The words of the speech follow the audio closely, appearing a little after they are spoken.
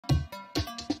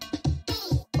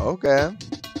Okay.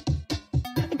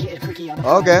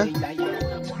 Okay.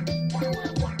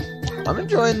 I'm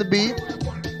enjoying the beat.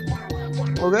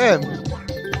 Okay.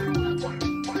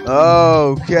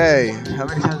 Okay. How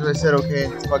many times have I said okay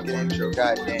in this fucking intro?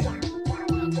 God damn.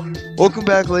 Welcome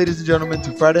back, ladies and gentlemen,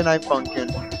 to Friday Night Funkin'.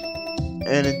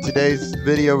 And in today's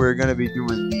video, we're going to be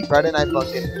doing the Friday Night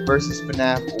Funkin' versus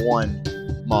FNAF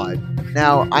 1 mod.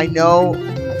 Now, I know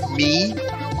me,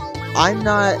 I'm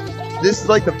not. This is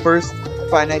like the first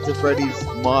Five Nights at Freddy's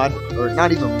mod, or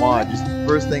not even mod, just the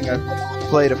first thing I've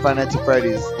played of Five Nights at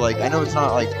Freddy's. Like, I know it's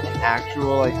not like an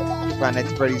actual like Five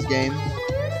Nights at Freddy's game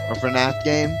or FNAF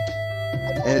game,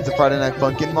 and it's a Friday Night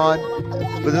Funkin' mod,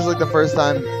 but this is like the first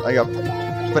time like a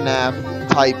FNAF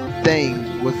type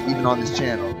thing was even on this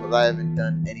channel, because I haven't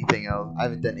done anything else. I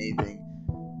haven't done anything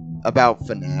about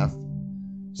FNAF,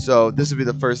 so this would be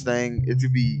the first thing. It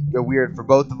would be weird for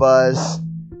both of us.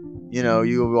 You know,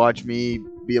 you will watch me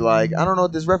be like, I don't know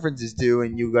what this reference is to,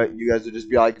 and you guys would just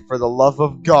be like, for the love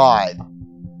of God,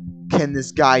 can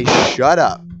this guy shut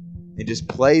up and just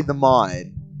play the mod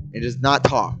and just not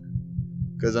talk?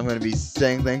 Because I'm going to be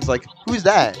saying things like, who's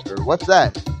that? Or what's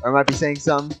that? Or I might be saying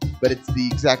something, but it's the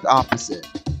exact opposite.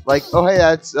 Like, oh hey,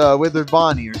 that's Withered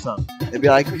Bonnie or something. They'd be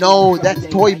like, no, that's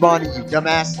Toy Bonnie, you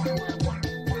dumbass.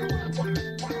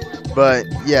 But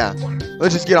yeah,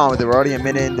 let's just get on with it. We're already a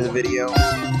minute into the video.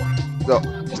 So,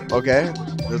 okay,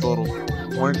 there's a little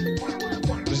point.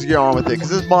 Just get on with it, because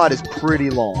this mod is pretty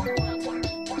long.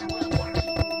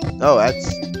 Oh,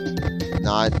 that's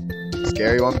not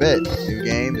scary one bit. New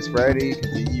game is Freddy.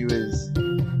 Continue is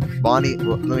Bonnie.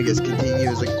 Well, let me guess. Continue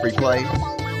is like free play.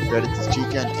 Credits is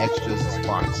Chica and extras is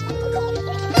Fox.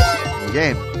 New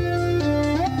game.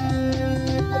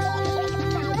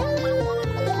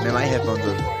 Man, my headphones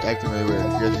are acting really weird. You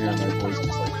guys are hearing my voice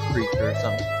just like creak or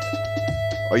something.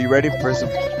 Are you ready for some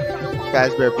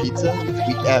Fazbear Pizza?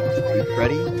 Week F is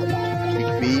Freddy.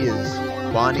 Week B is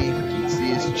Bonnie. Week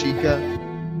C is Chica.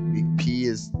 Week P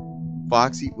is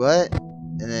Foxy. What?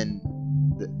 And then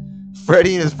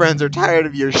Freddy and his friends are tired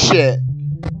of your shit.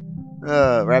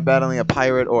 Rat battling a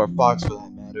pirate or a fox for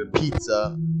that matter.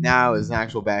 Pizza now is an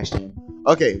actual bastion.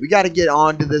 Okay, we got to get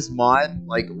on to this mod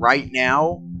like right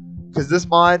now, because this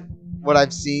mod, what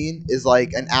I've seen, is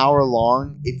like an hour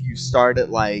long if you start at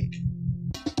like.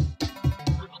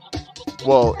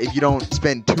 Well, if you don't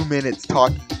spend 2 minutes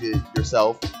talking to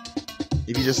yourself,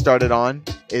 if you just start it on,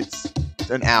 it's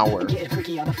an hour,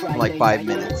 like 5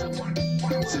 minutes.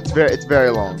 It's very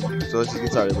long. So let's just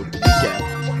get started with the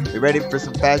recap. You ready for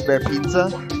some Fazbear Pizza?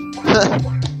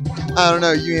 I don't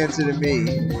know. You answer to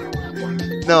me.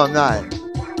 No, I'm not.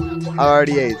 I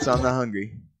already ate, so I'm not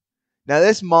hungry. Now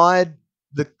this mod,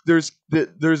 there's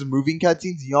moving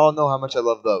cutscenes. Y'all know how much I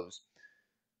love those.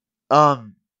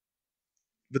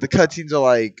 But the cutscenes are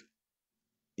like,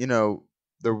 you know,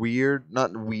 they're weird.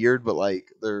 Not weird, but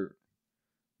like they're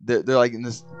like in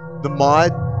this. The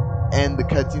mod and the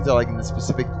cutscenes are like in the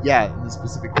specific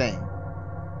thing.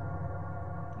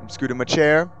 I'm screwed in my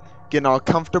chair, getting all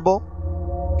comfortable,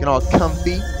 getting all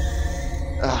comfy.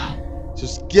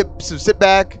 Just sit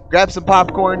back, grab some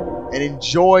popcorn, and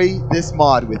enjoy this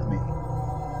mod with me.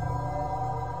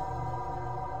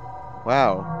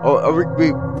 Wow.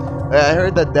 I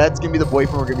heard that that's gonna be the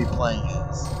boyfriend we're gonna be playing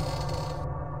as.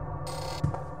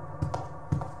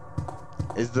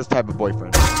 Is this type of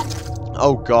boyfriend?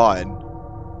 Oh God.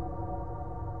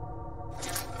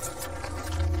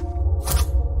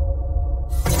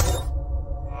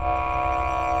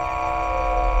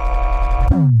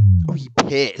 Oh, he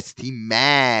pissed. He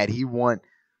mad. He want.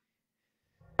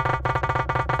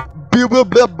 Beep.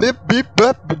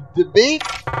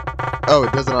 Oh,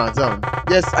 it does it on its own.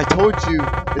 Yes, I told you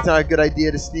it's not a good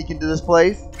idea to sneak into this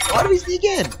place. Why did we sneak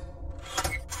in?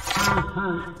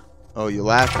 Oh, you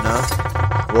laughing,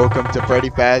 huh? Welcome to Freddy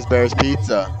Fazbear's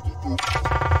Pizza.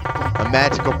 A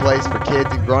magical place for kids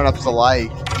and grown-ups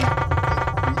alike.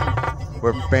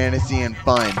 Where fantasy and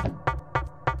fun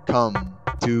come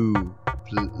to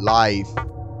life.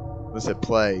 What's it,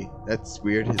 play? That's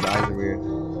weird. His eyes are weird.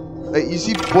 Wait, you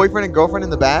see boyfriend and girlfriend in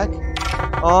the back?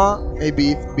 Hey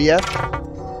BF.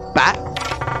 Bat.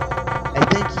 I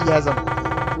think he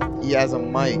has a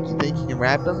mic. You think you can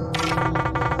rap him?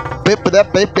 Bip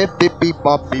that beep beep beep beep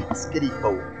bop beep skitty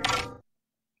bo.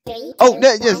 Oh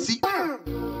no, yeah, see.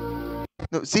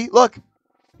 No, see, look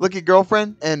at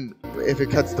girlfriend, and if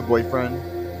it cuts to boyfriend.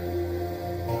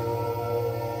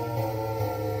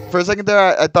 For a second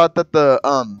there, I thought that the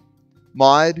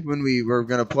mod, when we were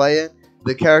gonna play it,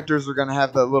 the characters were gonna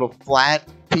have the little flat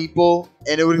people,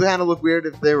 and it would kind of look weird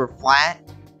if they were flat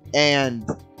and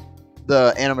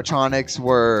the animatronics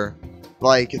were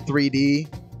like 3D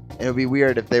And it would be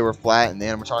weird if they were flat and the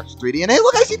animatronics were 3D. And hey,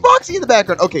 look, I see Foxy in the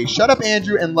background. Okay, shut up,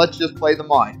 Andrew, and let's just play the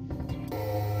mod.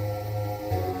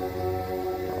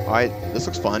 Alright, this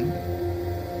looks fun.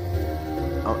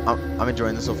 I'm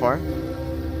enjoying this so far.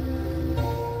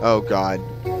 Oh, God.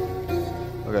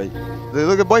 Okay.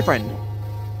 Look at boyfriend.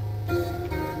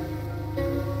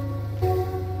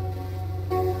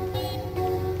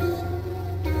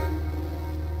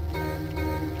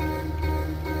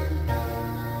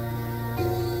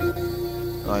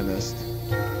 Oh, I missed.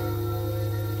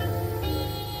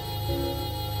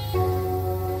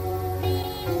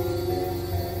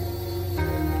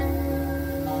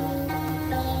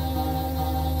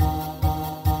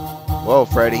 Whoa,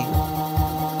 Freddy.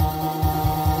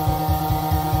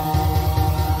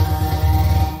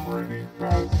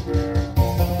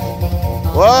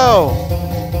 Whoa!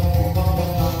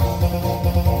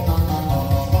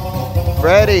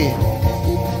 Freddy!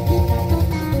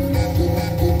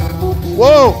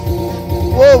 Whoa!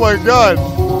 Whoa, my God!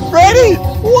 Freddy!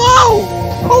 Whoa!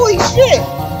 Holy shit!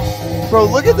 Bro,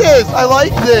 look at this! I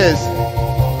like this!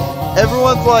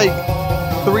 Everyone's like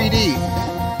 3D.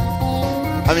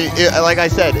 I mean, like I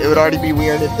said, it would already be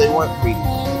weird if they weren't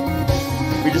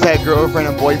 3D. We just had girlfriend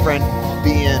and boyfriend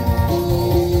being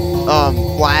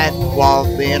flat, while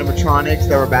the animatronics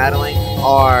that we're battling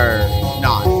are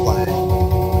not flat.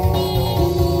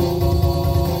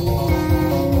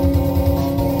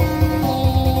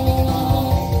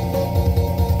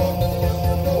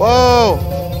 Whoa!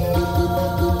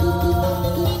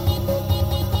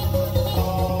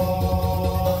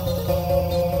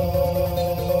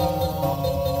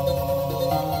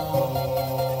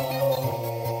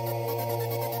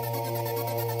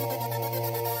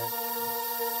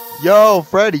 Yo,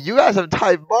 Freddy, you guys have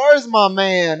tight bars, my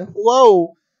man.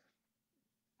 Whoa.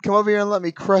 Come over here and let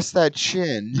me crush that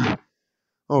chin.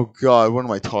 Oh, God, what am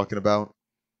I talking about?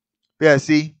 Yeah,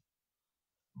 see?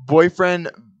 Boyfriend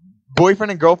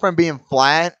and girlfriend being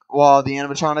flat while the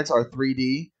animatronics are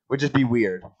 3D would just be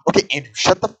weird. Okay, Andrew,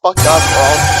 shut the fuck up or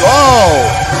I'll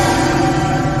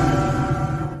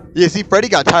go! Yeah, see, Freddy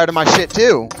got tired of my shit,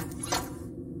 too.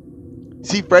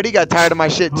 See, Freddy got tired of my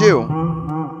shit, too.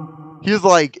 He was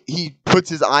like, he puts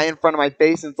his eye in front of my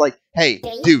face and it's like, hey,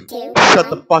 dude,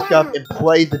 shut the fuck up and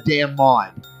play the damn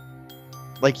mod.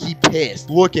 Like, he pissed.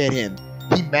 Look at him.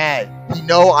 He mad. He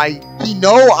know I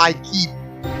keep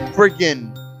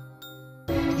freaking,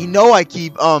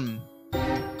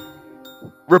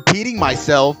 repeating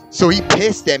myself, so he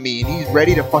pissed at me and he's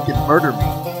ready to fucking murder me.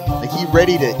 Like, he's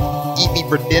ready to eat me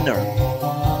for dinner.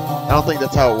 I don't think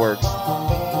that's how it works.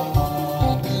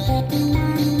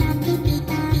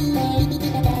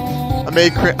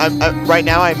 Right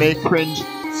now I may cringe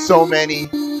so many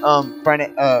oh,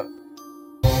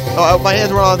 my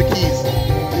hands were on the keys.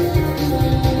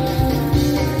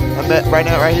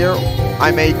 Right here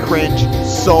I may cringe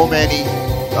so many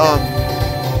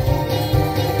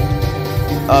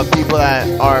people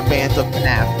that are fans of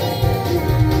FNAF.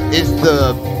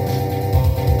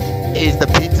 Is the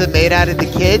pizza made out of the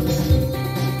kids?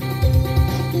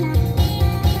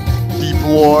 Deep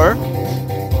lore.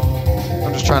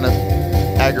 I'm just trying to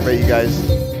aggravate you guys.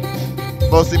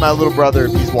 Mostly my little brother,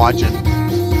 if he's watching.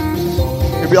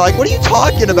 He'd be like, what are you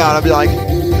talking about? I'd be like,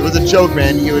 it was a joke,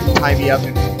 man. He would tie me up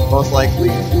and most likely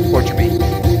torture me.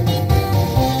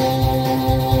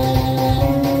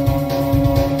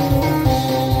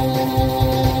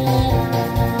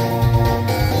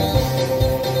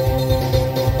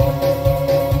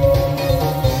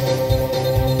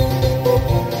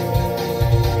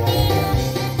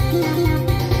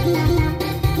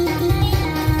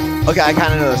 Okay, I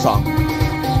kind of know the song.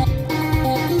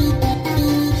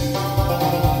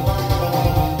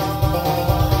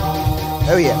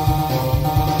 Oh yeah.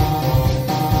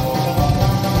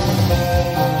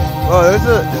 Oh, is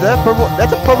that purple?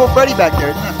 That's a purple Freddy back there.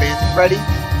 Isn't that fancy Freddy?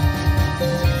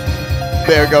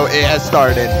 There we go. It has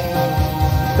started.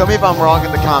 Tell me if I'm wrong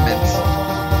in the comments.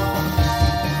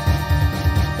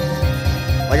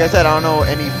 Like I said, I don't know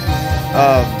any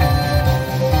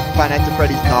Five Nights at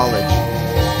Freddy's knowledge.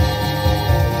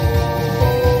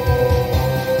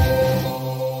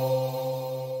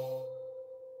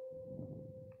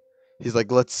 He's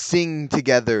like, let's sing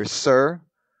together, sir.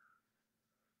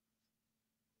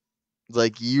 He's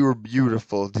like, you were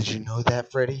beautiful. Did you know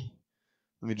that, Freddy?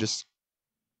 Let me just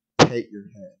pet your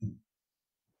head.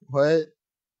 What?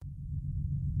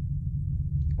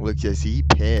 Look, yes, he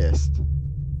pissed.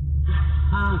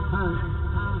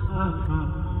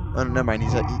 Oh, never mind.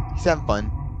 He's having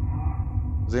fun.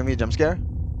 Was it gonna be a jump scare?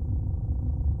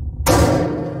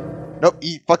 Nope.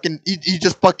 He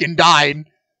just fucking died.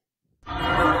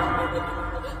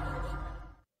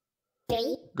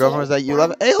 Girlfriend, was that you,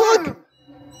 love? Hey, look!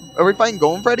 Are we fighting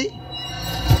Golden Freddy?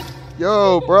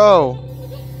 Yo, bro.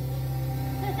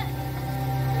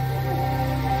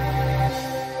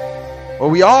 Well,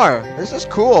 we are. This is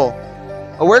cool.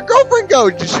 Oh, where'd girlfriend go?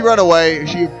 Did she run away? Was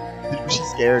she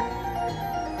scared?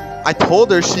 I told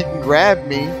her she can grab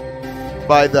me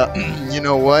by the, you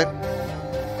know what?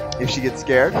 If she gets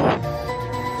scared.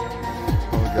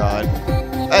 Oh, God.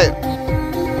 Hey.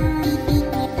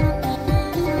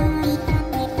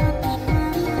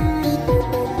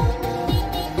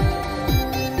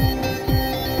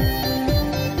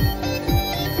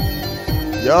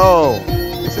 Yo,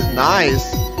 this is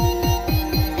nice.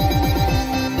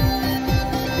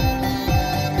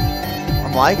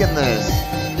 I'm liking this.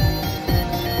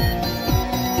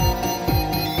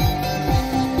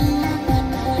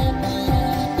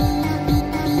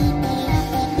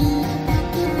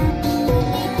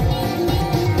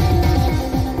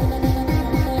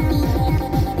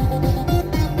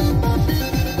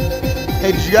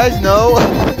 Hey, did you guys know?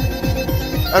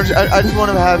 I just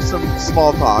want to have some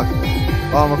small talk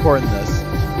while I'm recording this.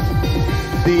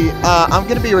 I'm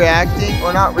gonna be reacting,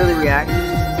 or not really reacting,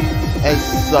 as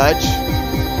such,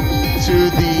 to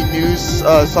the new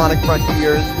Sonic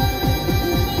Frontiers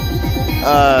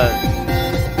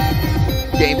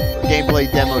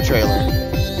gameplay demo trailer.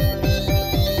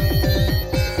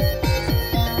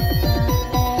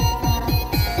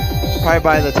 Probably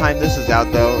by the time this is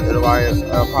out, though, it'll probably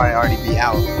already be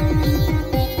out.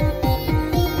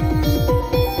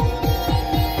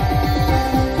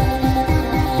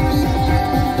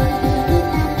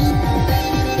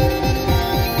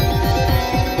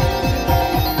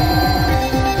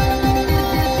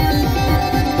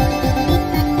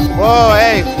 Whoa,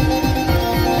 hey!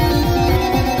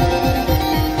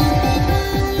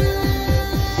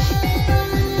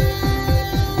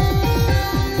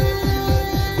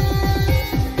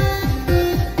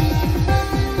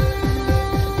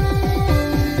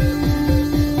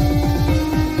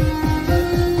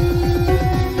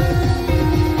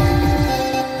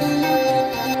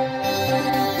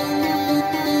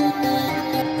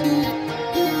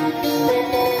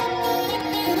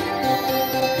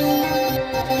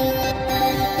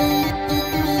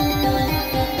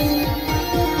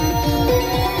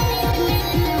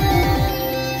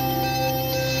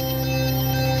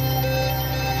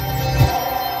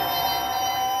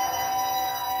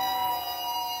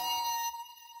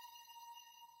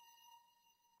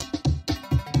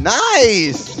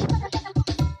 Nice!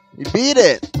 You beat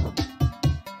it!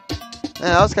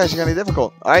 Man, that was actually gonna be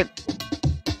difficult. Alright.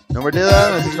 No more do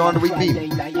that. Let's just go on to week B.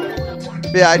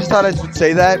 But yeah, I just thought I should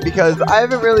say that because I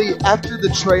haven't really, after the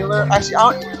trailer, actually,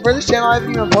 for this channel, I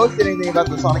haven't even posted anything about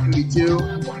the Sonic Movie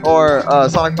 2 or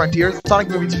Sonic Frontiers. Sonic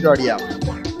Movie 2 is already out.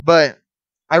 But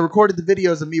I recorded the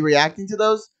videos of me reacting to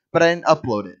those, but I didn't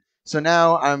upload it. So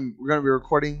now we're gonna be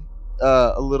recording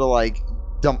a little like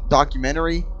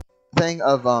documentary thing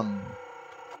of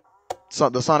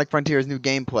the Sonic Frontiers new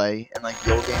gameplay and like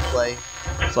the old gameplay,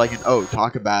 so I can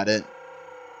talk about it.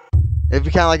 It'd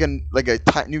be kind of like a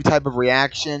new type of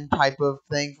reaction type of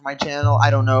thing for my channel. I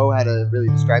don't know how to really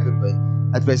describe it, but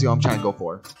that's basically what I'm trying to go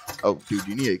for. Oh, dude,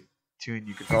 you need to tune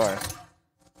your guitar.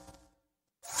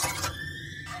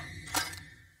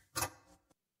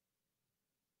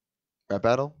 Rap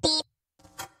battle.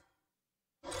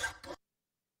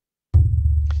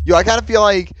 Yo, I kind of feel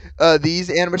like these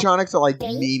animatronics are like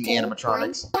meme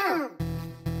animatronics.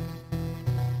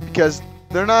 Because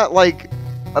they're not like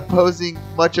opposing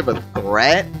much of a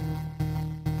threat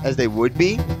as they would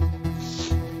be.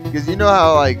 Because you know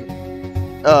how like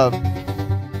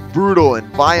brutal and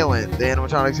violent the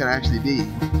animatronics can actually be.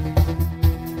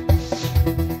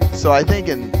 So I think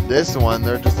in this one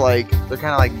they're just like, they're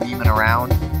kind of like memeing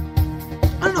around.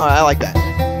 I don't know, I like that.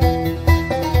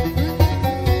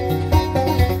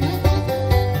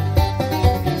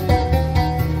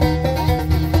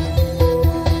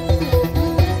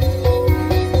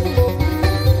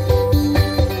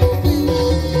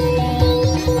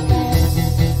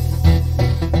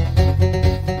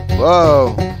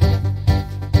 Whoa.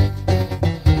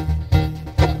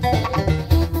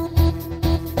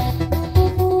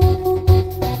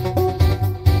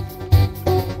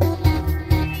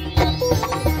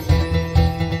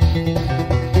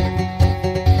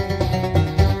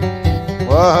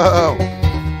 Whoa.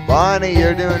 Bonnie,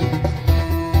 you're doing...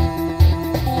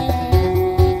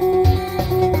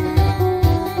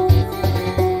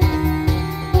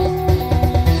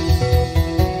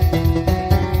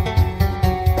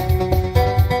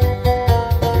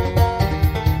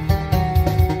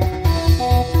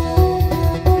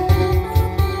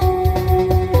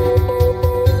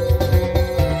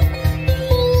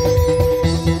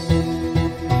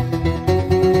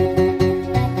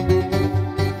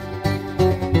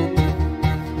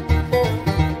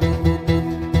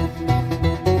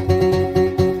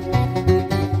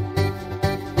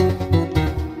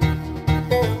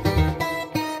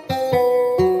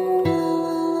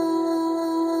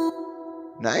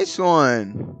 Nice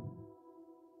one.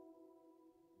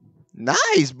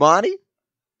 Nice, Bonnie.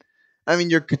 I mean,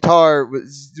 your guitar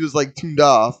was like tuned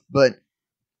off, but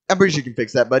I'm pretty sure you can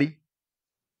fix that, buddy.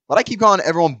 But I keep calling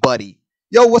everyone buddy.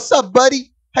 Yo, what's up,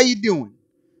 buddy? How you doing?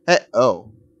 Hey,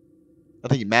 oh. I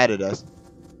think you're mad at us.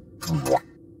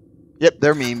 Yep,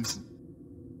 they're memes.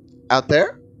 Out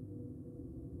there?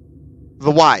 The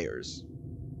wires.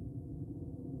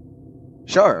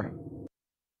 Sure.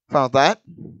 Found that.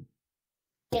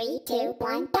 3, 2,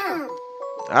 1, go.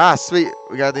 Ah, sweet.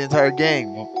 We got the entire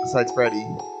gang besides Freddy.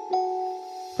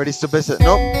 Freddy's still pissed.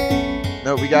 Nope.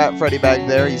 Nope, we got Freddy back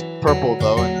there. He's purple,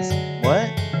 though. In this. What?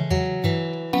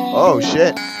 Oh,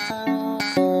 shit.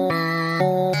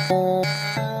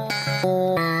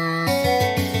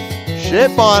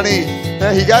 Shit, Bonnie.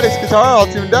 Yeah, he got his guitar all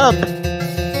tuned up.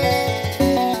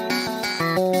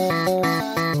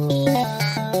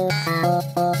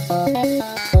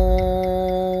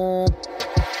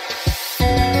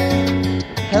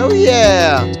 Hell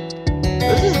yeah!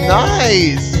 This is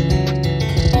nice!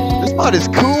 This mod is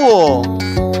cool!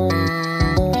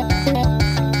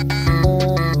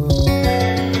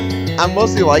 I'm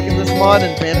mostly liking this mod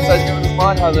and fantasizing over this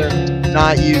mod, how they're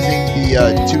not using the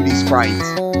 2D sprites.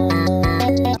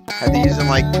 How they're using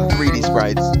like the 3D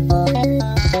sprites.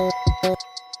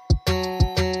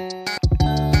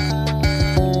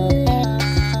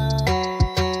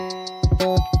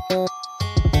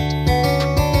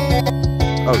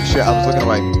 Oh shit, I was looking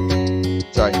away.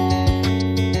 Sorry.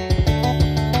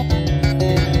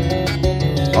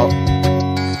 Oh.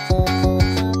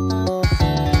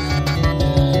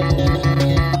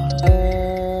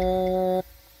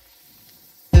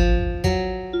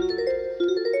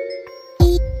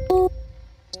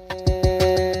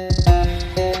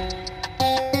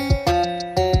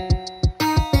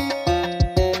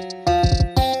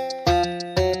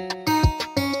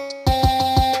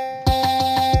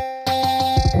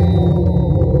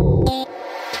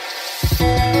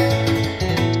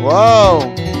 Whoa!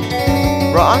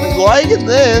 Bro, I'm liking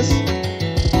this!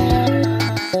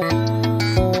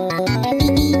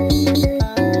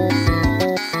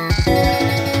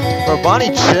 Bro,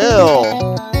 Bonnie, chill!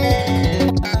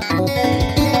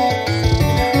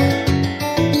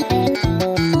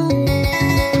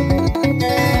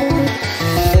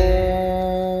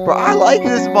 Bro, I like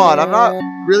this mod. I'm not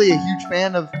really a huge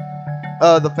fan of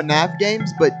the FNAF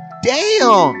games, but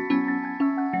damn!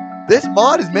 This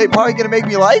mod is probably gonna make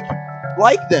me like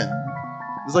them.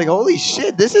 It's like, holy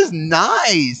shit, this is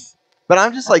nice. But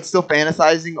I'm just like still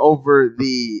fantasizing over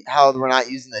how we're not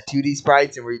using the 2D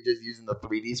sprites and we're just using the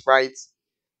 3D sprites.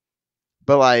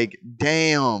 But like,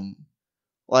 damn,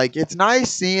 like it's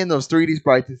nice seeing those 3D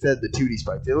sprites instead of the 2D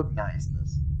sprites. They look nice in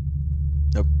this.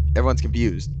 Nope, everyone's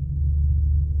confused.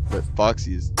 But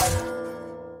Foxy is.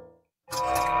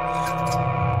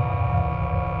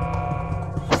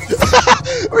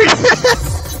 we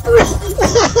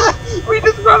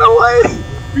just run away.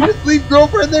 We just leave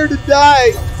girlfriend there to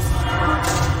die.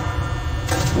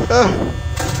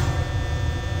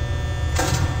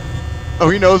 Oh,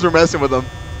 he knows we're messing with him.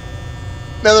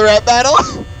 Another rap battle.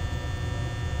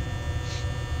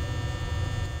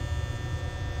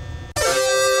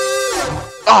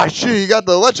 Ah, shit! He got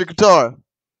the electric guitar.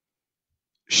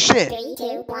 Shit. 3,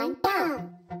 2, 1, go.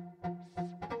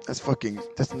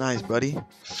 That's nice, buddy.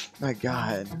 My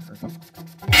God.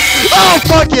 Oh,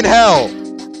 fucking hell!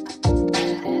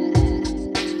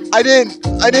 I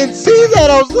didn't see that.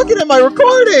 I was looking at my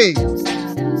recording.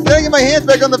 Trying to get my hands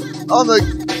back on the.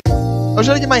 I was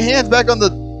trying to get my hands back on the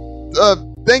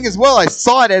thing as well. I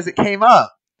saw it as it came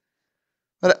up.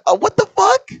 But what the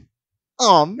fuck?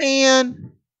 Oh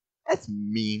man, that's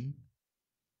mean.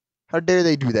 How dare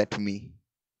they do that to me?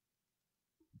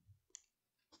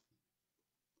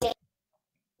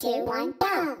 2, 1,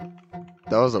 go.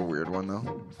 That was a weird one,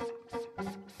 though.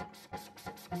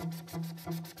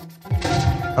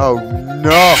 Oh,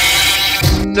 no!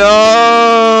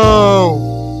 No!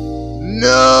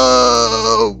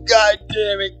 No! God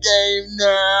damn it, game,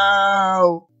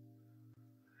 no!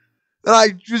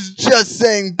 I was just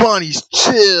saying Bonnie's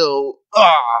chill.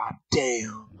 Ah,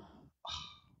 damn.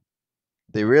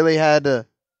 They really had to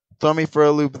throw me for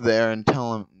a loop there and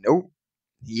tell him, nope,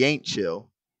 he ain't chill.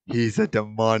 He's a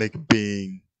demonic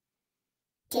being.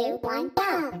 2, 1,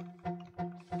 go.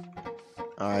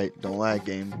 Alright, don't lag,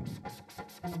 game.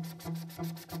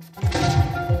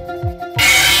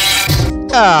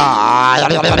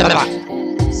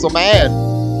 So mad.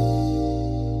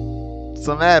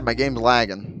 So mad, my game's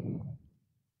lagging.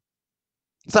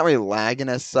 It's not really lagging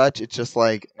as such, it's just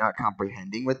like not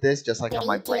comprehending with this, just like how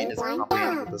my brain isn't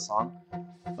comprehending with the song.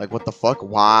 Like, what the fuck?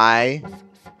 Why?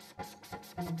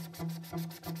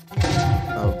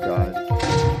 Oh god.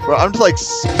 Bro, I'm just like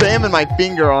spamming my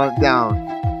finger on down.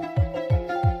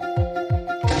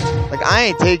 Like I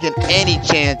ain't taking any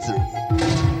chances.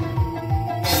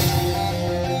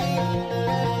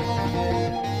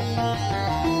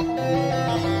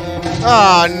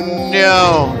 Oh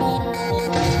no.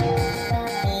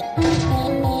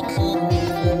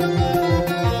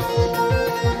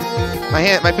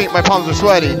 My palms are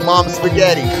sweaty. Mom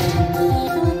spaghetti.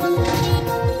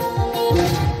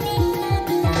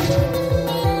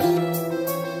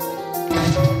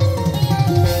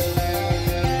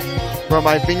 Bro,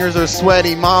 my fingers are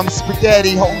sweaty. Mom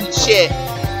spaghetti. Holy shit.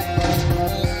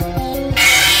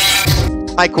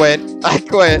 I quit. I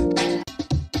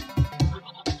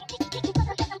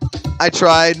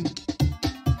tried.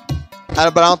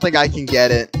 But I don't think I can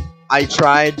get it. I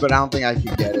tried, but I don't think I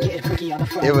can get it.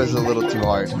 It was a little too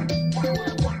hard.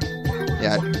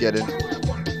 Yeah, I get it.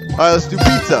 Alright, let's do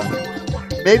pizza.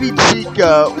 Maybe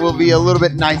Chica will be a little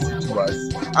bit nicer to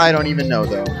us. I don't even know,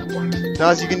 though. No,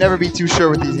 you can never be too sure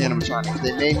with these animatronics.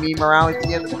 They may meme around at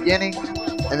the beginning,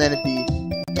 and then at the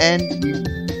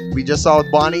end, we just saw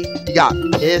with Bonnie, he got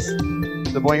pissed.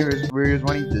 The boy who was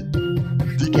wanting to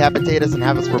decapitate us and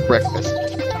have us for breakfast.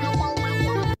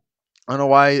 I don't know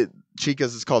why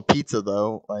Chica's is called pizza,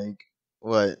 though. Like,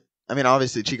 what? I mean,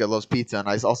 obviously Chica loves pizza, and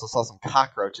I also saw some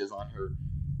cockroaches on her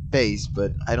face,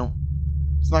 but I don't.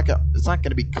 It's not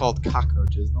gonna be called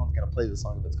cockroaches. No one's gonna play this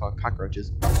song if it's called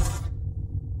cockroaches.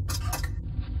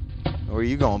 Where are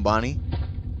you going, Bonnie?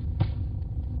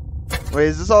 Wait,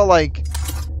 is this all like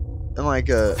in like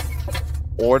a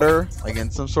order? Like in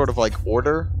some sort of like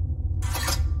order?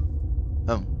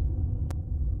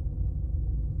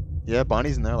 Yeah,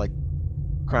 Bonnie's in there like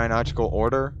chronological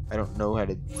order. I don't know how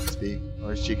to speak.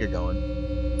 Where's Chica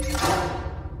going?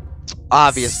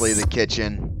 Obviously the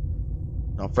kitchen.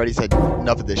 No, Freddy said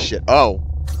enough of this shit. Oh.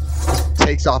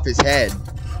 Takes off his head.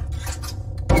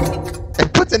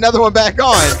 And puts another one back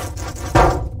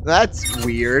on. That's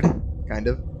weird. Kind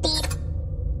of.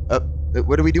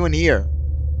 What are we doing here?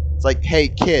 It's like, hey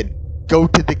kid, go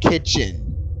to the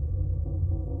kitchen.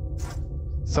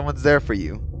 Someone's there for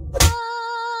you.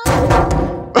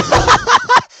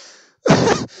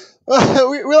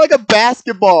 We're like a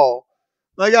basketball.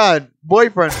 My god,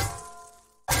 boyfriend.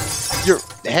 Your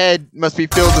head must be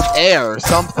filled with air or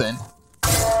something.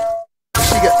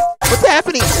 Chica, what's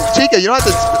happening? Chica, you don't have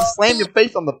to slam your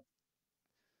face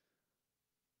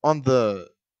on the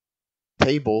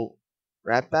table.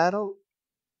 Rap battle?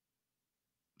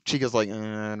 Chica's like,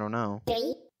 I don't know.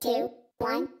 3, 2,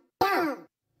 1, go!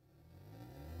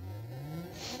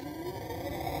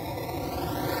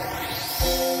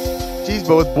 Jeez,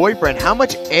 but with boyfriend, how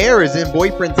much air is in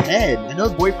boyfriend's head? I know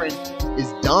boyfriend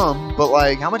is dumb, but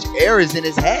like, how much air is in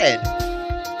his head?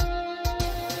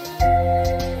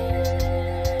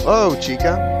 Oh,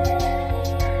 Chica.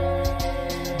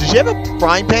 Does she have a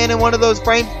frying pan in one of those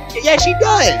frames? Yeah, she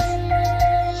does!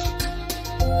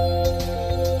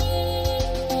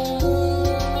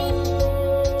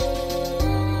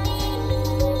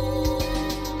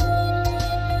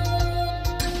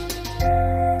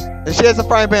 And she has a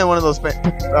frying pan in one of those frames.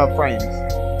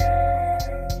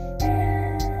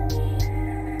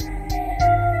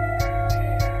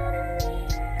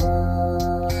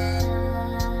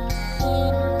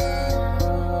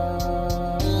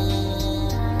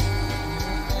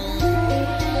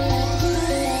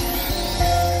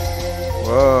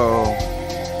 Whoa.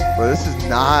 But this is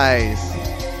nice.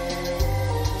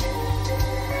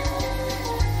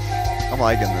 I'm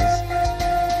liking this.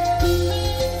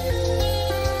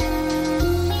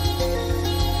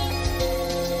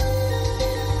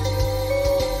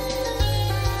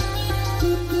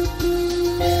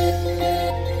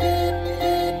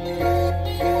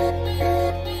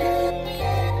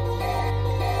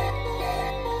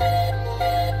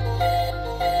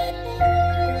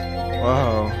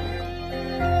 Whoa.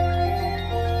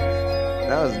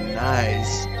 That was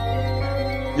nice.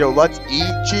 Yo, let's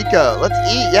eat, Chica. Let's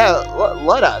eat. Yeah,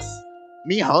 let us.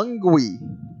 Me hungry.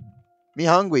 Me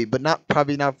hungry, but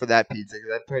probably not for that pizza.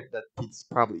 Because that pizza's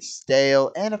probably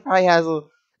stale. And it probably has and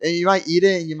you might eat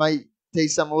it and you might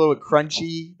taste something a little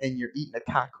crunchy and you're eating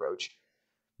a cockroach.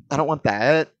 I don't want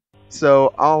that.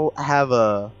 So I'll have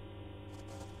a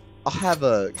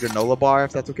granola bar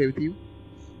if that's okay with you.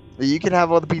 You can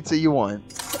have all the pizza you want.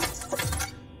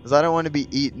 Because I don't want to be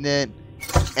eating it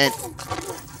and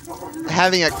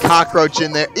having a cockroach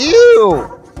in there.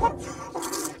 Ew!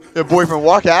 Your boyfriend,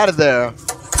 walk out of there.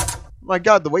 Oh my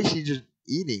god, the way she's just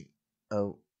eating.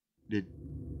 Oh,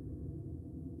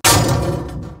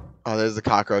 there's the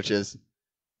cockroaches.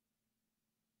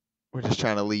 We're just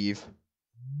trying to leave.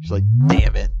 She's like,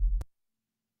 damn it.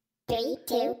 3,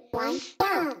 2, 1,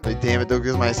 go! Like, damn it, there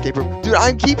goes my escape room. Dude,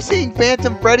 I keep seeing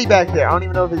Phantom Freddy back there. I don't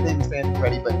even know if his name is Phantom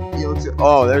Freddy, but he looks.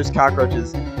 Oh, there's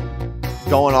cockroaches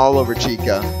going all over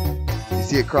Chica. You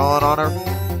see it crawling on her?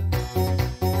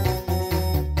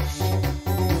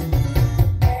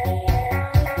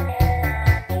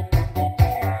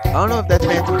 I don't know if that's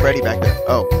Phantom Freddy back there.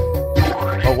 Oh.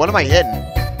 Oh, what am I hitting?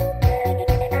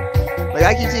 Like,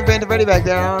 I keep seeing Phantom Freddy back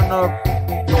there. I don't know.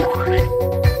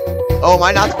 Oh, am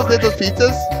I not supposed to hit those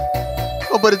pizzas?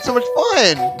 Oh, but it's so much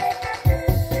fun.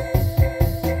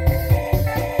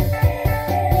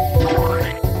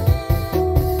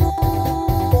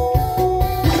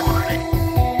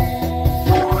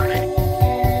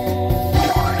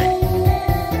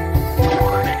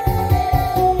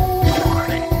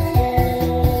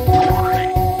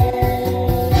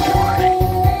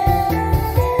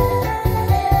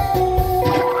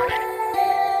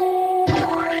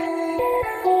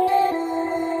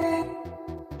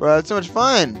 Bro, it's so much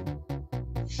fun.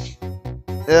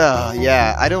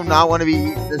 Yeah. I do not want to be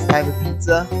eating this type of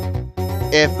pizza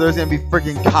if there's gonna be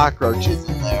freaking cockroaches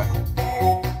in there.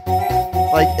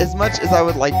 Like, as much as I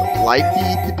would like to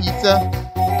eat the pizza,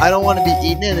 I don't want to be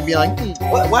eating it and be like,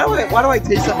 why do I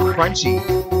taste something crunchy?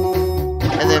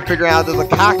 And then figure out there's a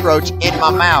cockroach in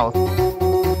my mouth.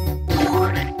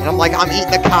 And I'm like, I'm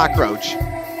eating a cockroach.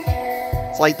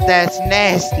 It's like, that's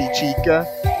nasty, Chica.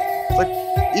 It's like,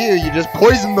 ew, you just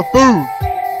poisoned the food.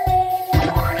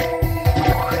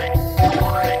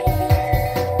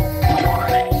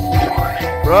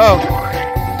 Bro.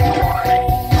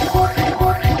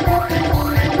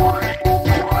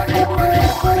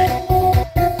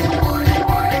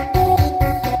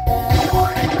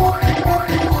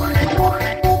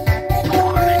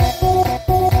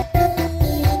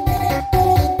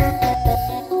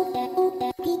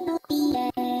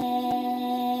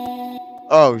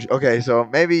 Oh, okay, so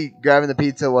maybe grabbing the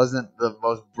pizza wasn't the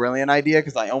most brilliant idea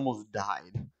because I almost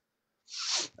died.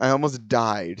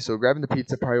 So grabbing the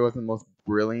pizza probably wasn't the most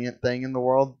brilliant thing in the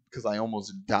world because I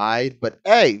almost died. But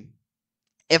hey,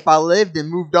 if I lived and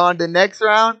moved on to the next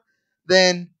round,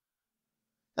 then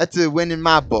that's a win in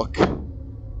my book. My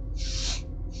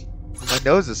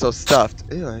nose is so stuffed.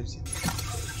 Ew,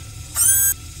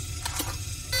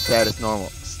 status normal.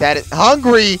 Status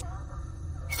hungry.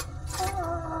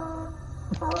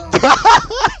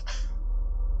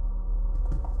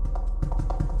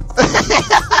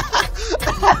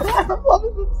 I'm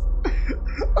loving this.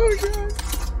 Oh god.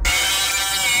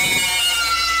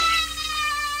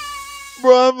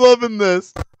 Bro, I'm loving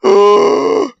this.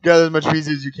 Gather as much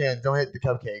pizza as you can. Don't hit the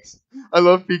cupcakes. I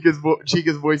love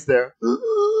Chica's voice there.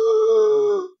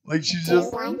 Like she's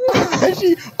just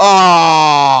she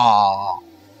ah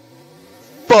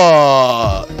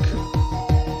fuck.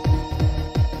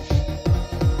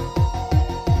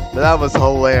 But that was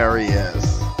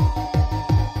hilarious.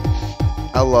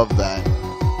 I love that.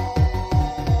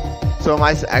 So am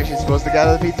I actually supposed to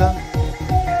gather the pizza?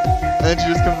 And then she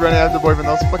just comes running after the boyfriend.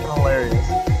 That was fucking hilarious.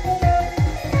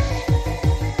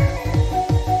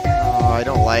 Oh, I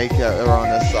don't like her on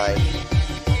this side.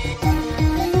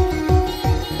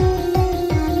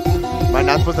 Am I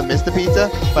not supposed to miss the pizza?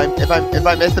 If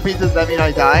I miss the pizza, does that mean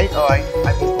I died? Oh, I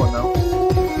missed one though.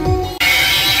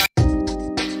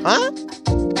 Huh?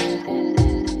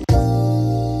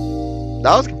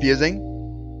 That was confusing.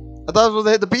 I thought I was supposed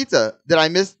to hit the pizza. Did I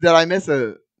miss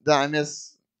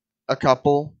a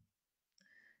couple?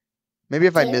 Maybe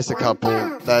if I miss a couple,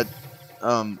 that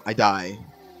I die.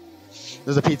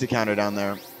 There's a pizza counter down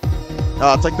there.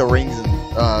 Oh, it's like the rings in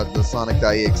the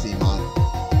Sonic.exe mod.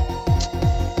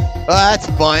 Oh, that's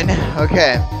fun.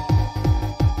 Okay.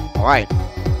 Alright.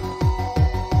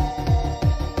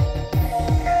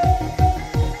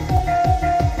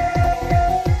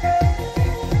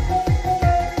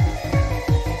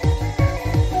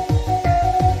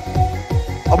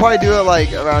 I'll probably do it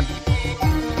like around.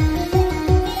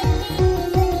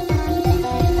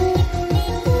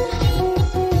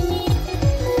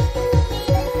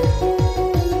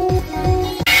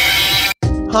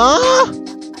 Huh?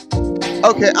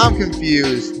 Okay, I'm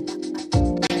confused.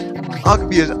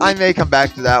 I may come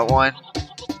back to that one.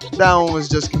 That one was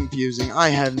just confusing. I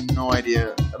have no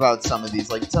idea about some of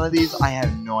these. Like, some of these, I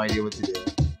have no idea what to do.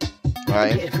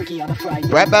 Alright?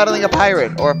 Rat battling a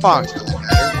pirate or a fox, for that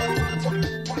matter.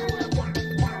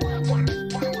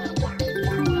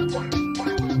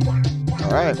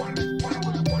 Alright.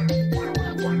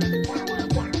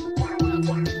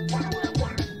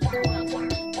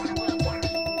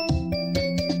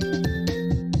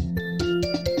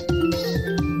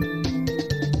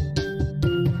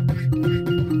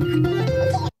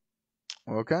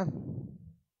 Okay.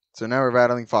 So now we're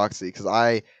battling Foxy because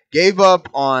I gave up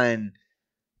on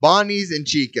Bonnie's and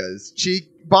Chica's.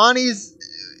 Bonnie's,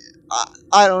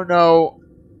 I don't know.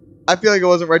 I feel like it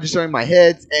wasn't registering my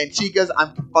hits, and Chica's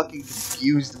I'm fucking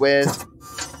confused with.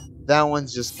 That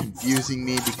one's just confusing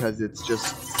me because it's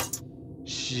just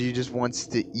she just wants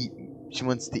to eat. She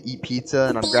wants to eat pizza,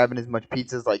 and I'm grabbing as much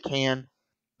pizza as I can.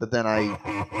 But then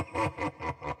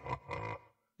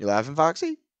you laughing,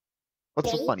 Foxy? What's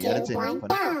so funny? I didn't say anything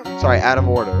funny. Sorry, out of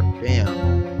order.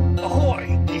 Bam.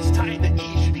 Ahoy! It's time that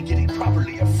ye should be getting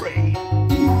properly afraid.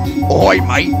 Ahoy,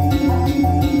 mate!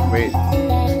 Wait.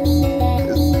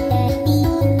 Is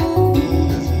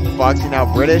Foxy now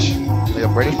British? Like a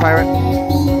British pirate?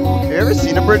 Have you ever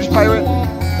seen a British pirate?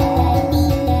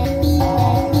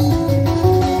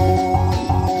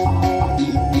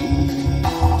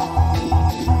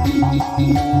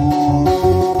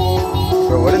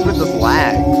 Bro, what is with this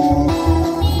lag?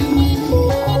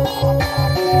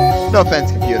 No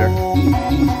offense, computer.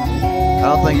 I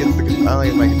don't think it's my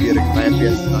computer because my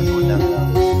FPS is not going down enough.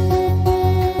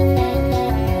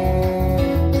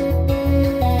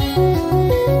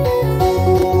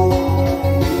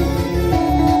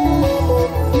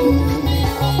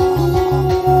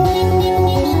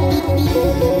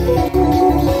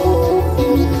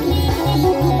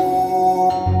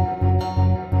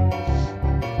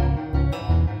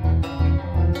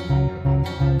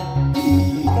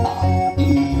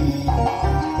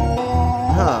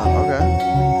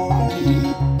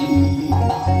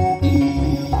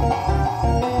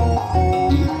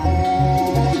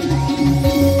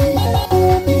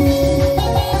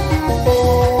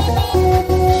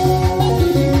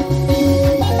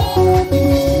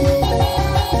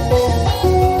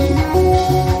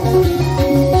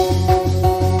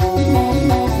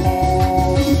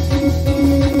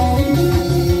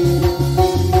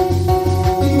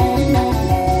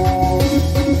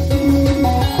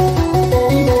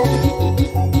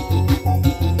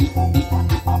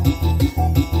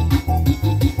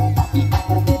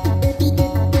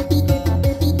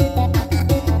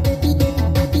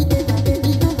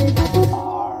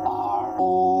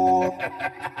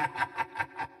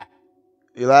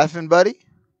 You laughing, buddy?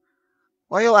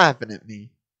 Why you laughing at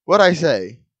me? What'd I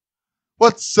say?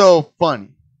 What's so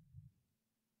funny?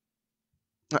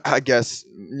 I guess,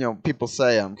 people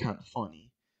say I'm kind of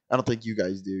funny. I don't think you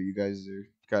guys do. You guys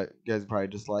are probably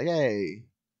just like, hey,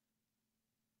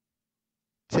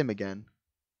 Tim again.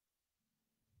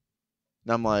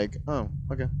 And I'm like, oh,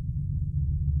 okay.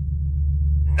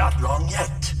 Not long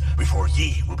yet, before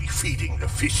ye will be feeding the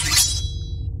fishes.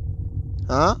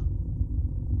 Huh?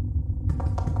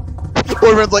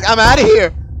 Boyfriend's like, I'm out of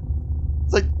here.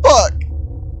 It's like, fuck.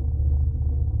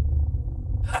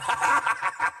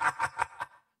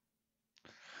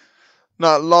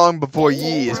 Not long before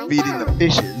ye is feeding the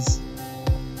fishes.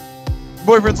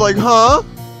 Boyfriend's like, huh?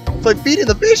 It's like, feeding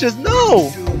the fishes? No!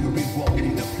 Soon you'll be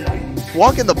walking the plank.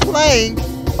 Walking the plank?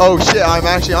 Oh shit, I'm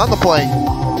actually on the plank.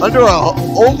 Over a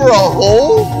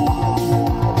hole?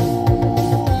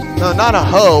 No, not a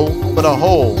hoe, but a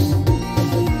hole.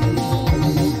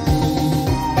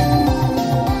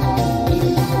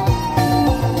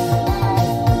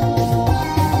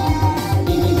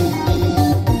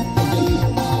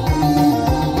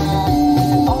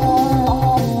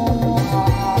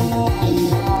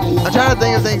 I'm trying to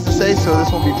think of things to say so this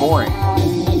won't be boring.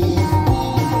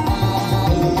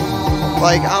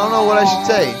 Like, I don't know what I should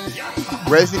say.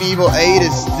 Resident Evil 8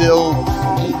 is still,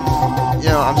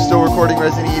 I'm still recording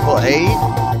Resident Evil 8.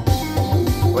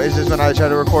 What is this when I try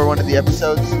to record one of the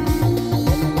episodes?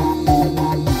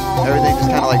 Everything just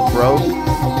kind of like broke.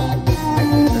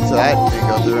 And so that didn't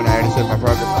go through, and I already set my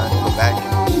progress line to go back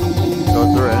and go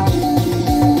through it.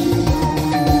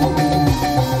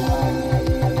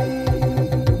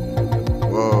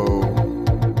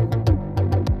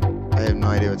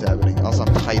 What's happening. Also,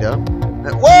 I'm tied up.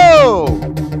 Whoa!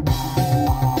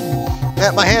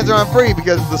 Man, my hands are on free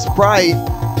because the sprite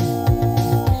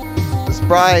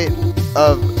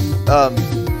of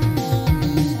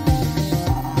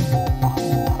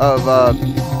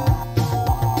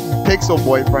Pixel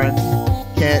Boyfriend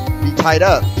can't be tied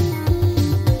up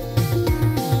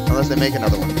unless they make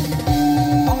another one.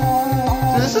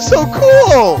 Dude, this is so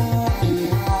cool!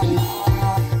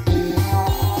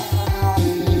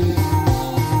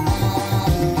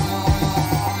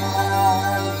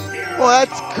 Well,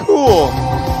 that's cool.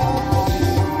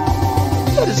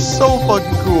 That is so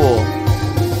fucking cool.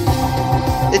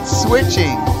 It's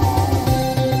switching.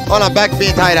 Hold on, back to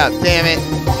being tied up. Damn it.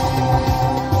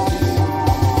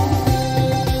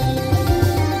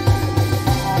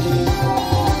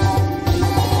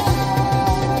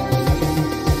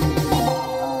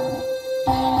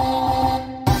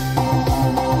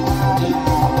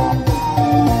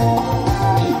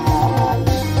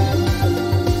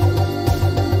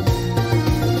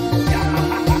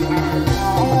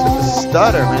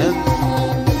 stutter, man.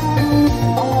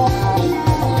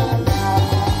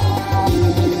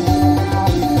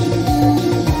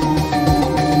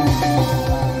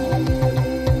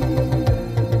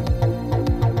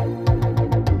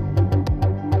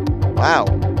 Wow.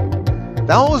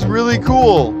 That one was really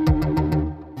cool.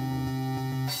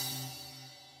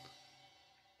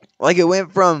 Like it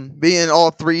went from being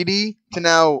all 3D to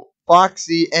now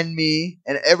Foxy and me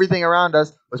and everything around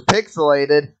us was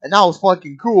pixelated, and that was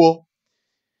fucking cool.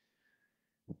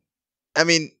 I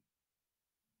mean,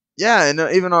 yeah, and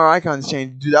even our icons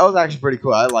changed. Dude, that was actually pretty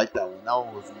cool. I like that one. That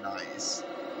one was nice.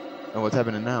 And what's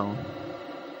happening now?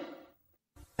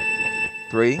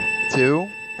 3, 2,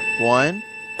 1,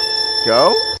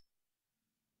 go.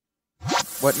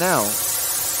 What now?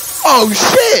 Oh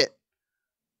shit!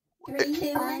 3,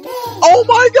 2, 1, Oh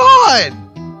my god!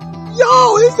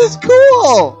 Yo, this is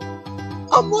cool!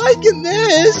 I'm liking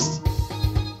this!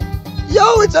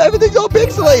 Yo, everything's all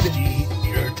pixelated!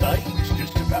 Your time's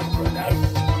just about run out.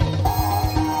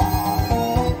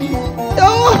 Yo,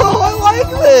 I like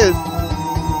this!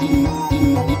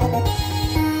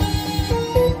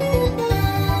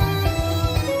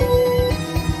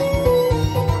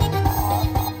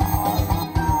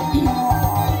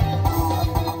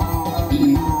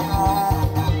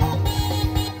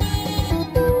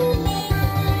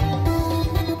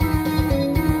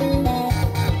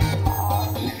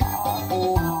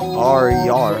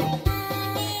 R-E-R.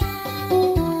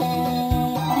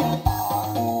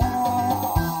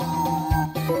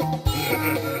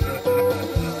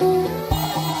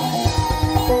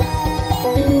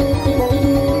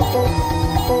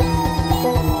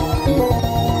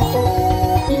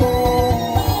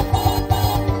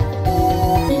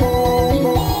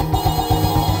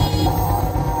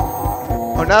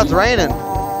 Oh, now it's raining.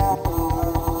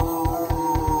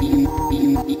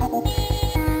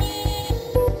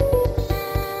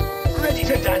 Ready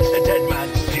to dance the dead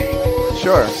man's jig.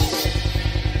 Sure.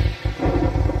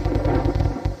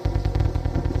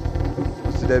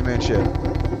 What's the dead man shit?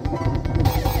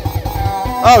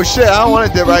 Oh shit, I don't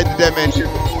want to ride the dead man shit.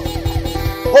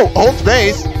 Oh, hold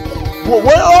space. What?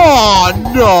 Oh,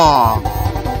 no.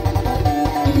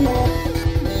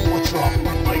 What's wrong?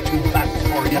 Am I too back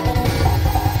for you?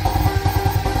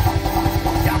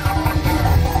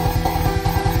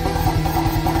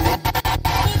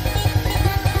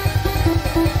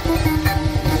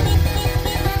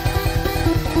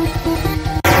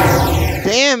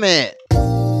 Damn it.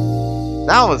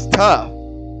 That was tough.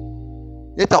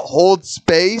 You have to hold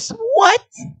space? What?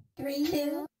 3,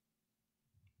 2,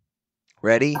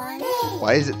 Ready? 1.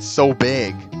 Why is it so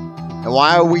big? And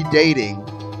why are we dating?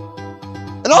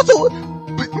 And also,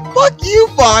 fuck you,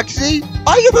 Foxy.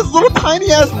 I get this little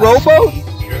tiny ass rowboat,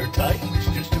 Your time's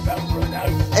just about run out.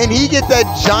 and he gets that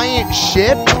giant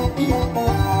ship.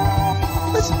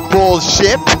 That's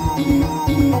bullshit.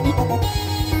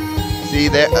 See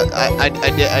there,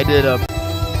 I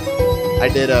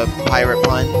did a pirate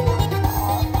pun.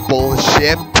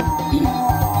 Bullshit. You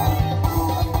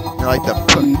know, like the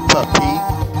puppy.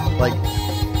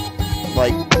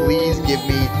 Like, please give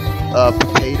me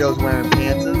potatoes wearing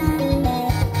pantses.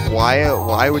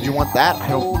 Why would you want that? I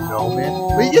don't know, man.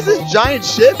 But he gets this giant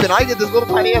ship, and I get this little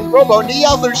tiny ass rowboat, and he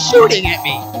yells, "They're shooting at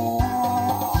me!"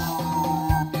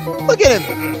 Look at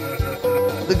him.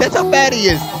 Look, that's how bad he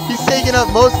is. He's taking up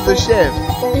most of the ship.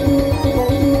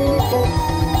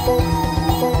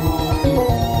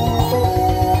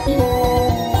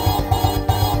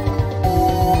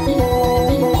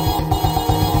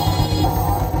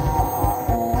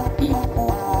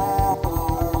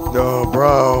 Oh,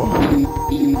 bro.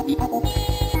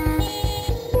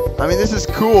 I mean, this is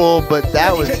cool, but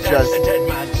that was Ready to dance just... the dead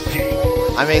man's jig.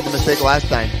 I made the mistake last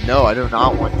time. No, I do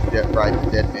not want to ride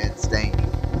the dead man stain.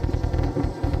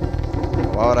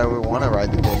 Why would I want to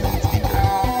ride the dead man stinker?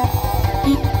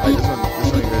 Alright, this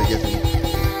one really gets me.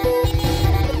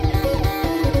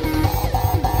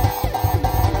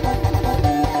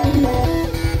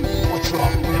 What's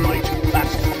wrong? Am I too back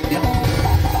for you?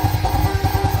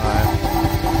 Alright.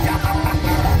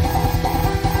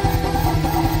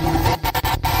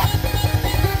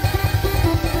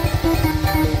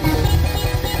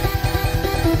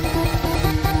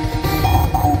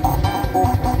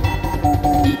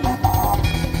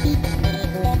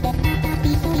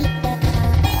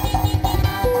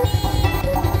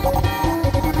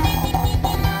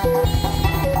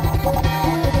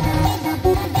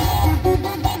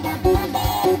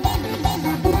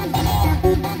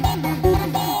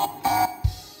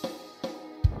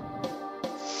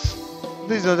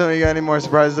 Please don't tell me you got any more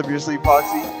surprises up your sleeve,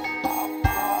 Foxy.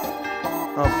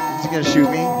 Oh, is he gonna shoot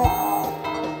me?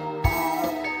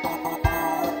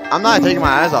 I'm not taking my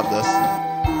eyes off this.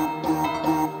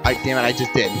 Damn it, I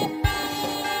just did.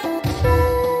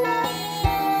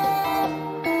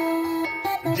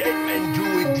 Dead men do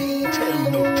indeed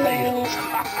tell no tales.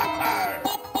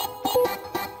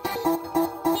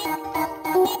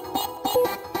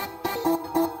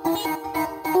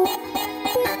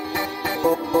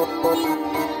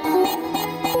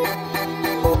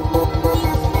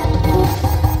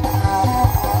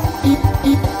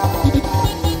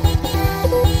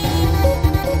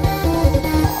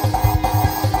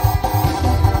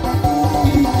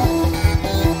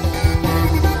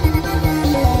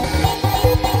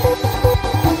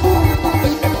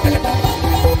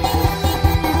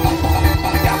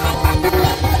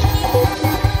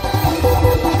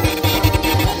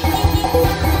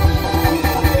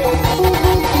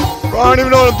 I don't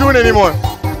even know what I'm doing anymore.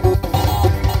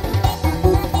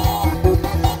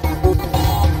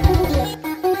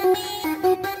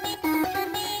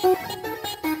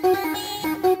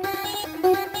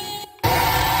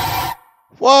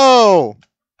 Whoa!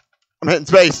 I'm hitting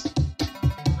space.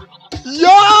 Yo,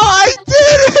 I did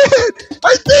it!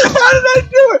 I did. How did I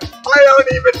do it? I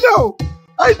don't even know.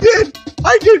 I did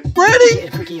Freddy.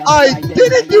 I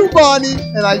didn't do Bonnie,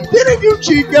 and I didn't do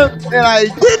Chica, and I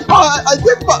did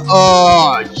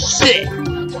oh shit!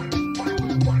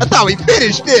 I thought we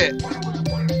finished it.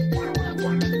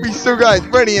 We still got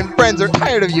Freddy and friends are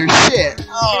tired of your shit.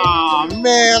 Oh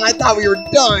man, I thought we were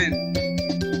done.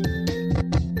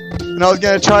 And I was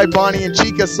gonna try Bonnie and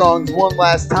Chica songs one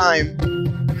last time.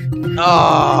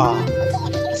 Oh,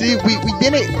 see, we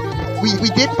did it. We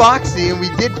did Foxy and we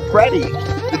did Freddy,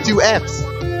 the two Fs.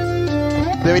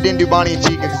 Then we didn't do Bonnie and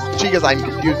Chica. Chica's I'm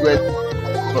confused with,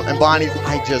 and Bonnie's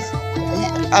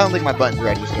I don't think my button's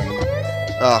registering.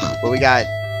 Ugh, but we got.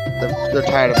 They're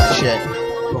tired of my shit.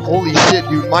 But holy shit,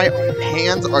 dude, my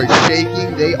hands are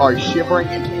shaking. They are shivering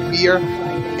in fear.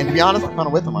 And to be honest, I'm kind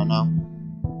of with them right now.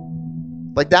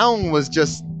 Like that one was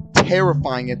just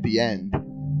terrifying at the end.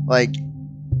 Like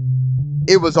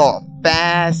it was all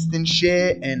fast and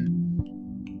shit, and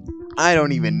I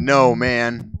don't even know,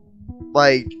 man.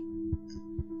 Like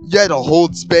you had to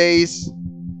hold space,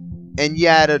 and you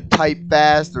had to type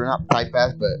fast, or not type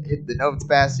fast, but hit the notes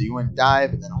fast so you wouldn't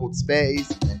dive, and then hold space,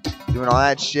 and then doing all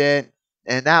that shit.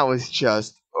 And that was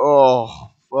just,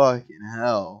 oh, fucking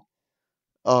hell.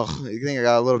 Oh, I think I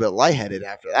got a little bit lightheaded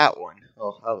after that one.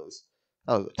 Oh, that was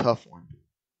a tough one.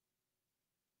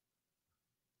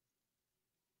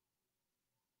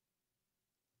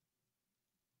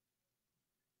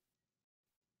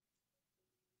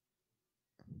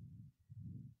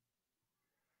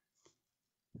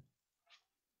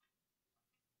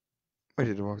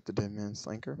 Ready to walk the dead man's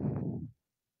flanker.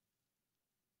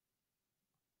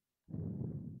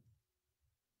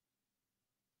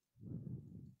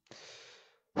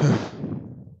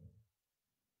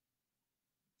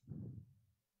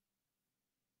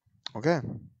 Okay.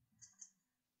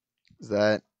 Is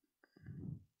that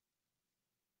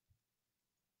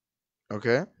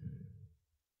okay?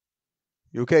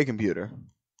 You okay, computer?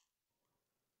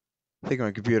 I think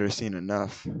my computer's seen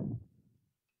enough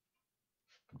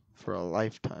for a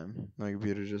lifetime. My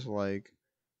computer's just like,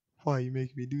 why you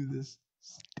make me do this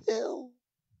still?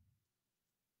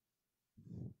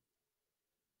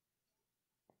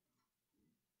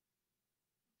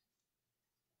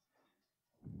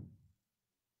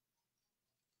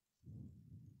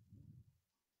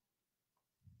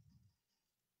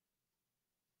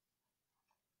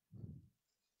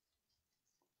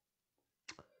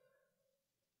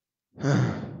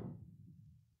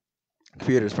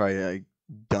 Computer's probably like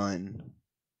done.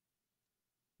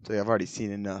 So I've already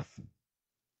seen enough.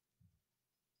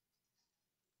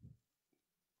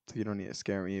 So you don't need to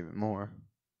scare me even more.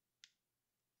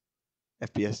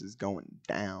 FPS is going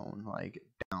down, like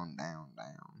down.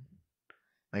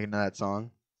 Like you know that song?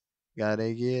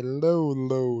 Gotta get low.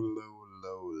 Know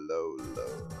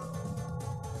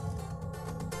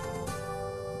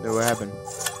what happened?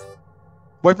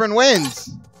 Boyfriend wins!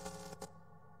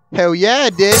 Hell yeah,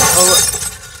 it did!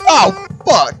 Oh,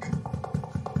 fuck!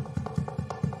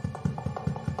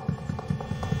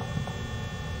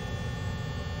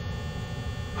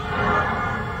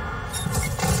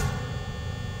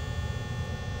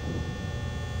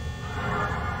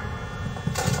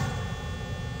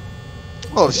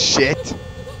 Oh shit.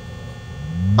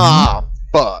 Ah,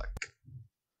 fuck.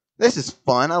 This is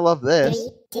fun. I love this.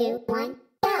 3, 2, 1,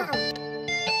 go!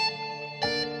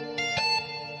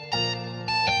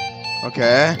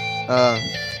 Okay.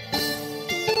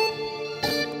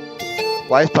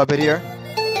 Why is Puppet here?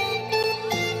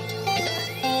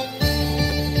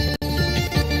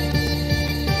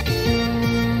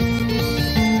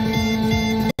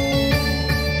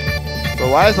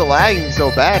 Bro, why is the lagging so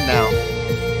bad now?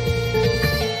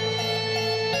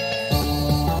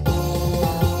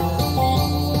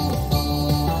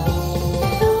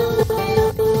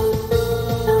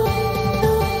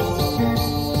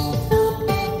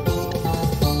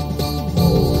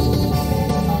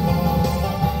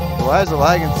 Why is the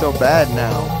lagging so bad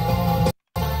now?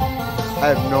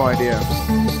 I have no idea.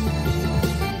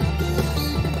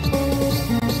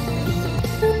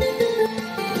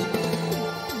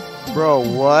 Bro,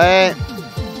 what?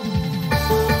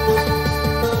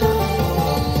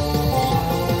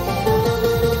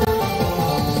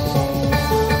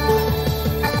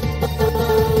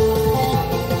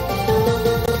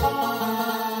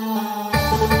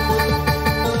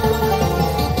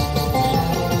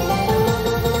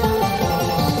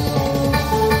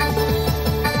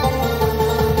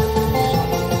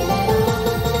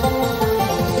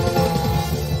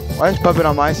 Why is Puppet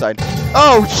on my side?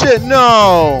 Oh shit,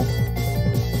 no!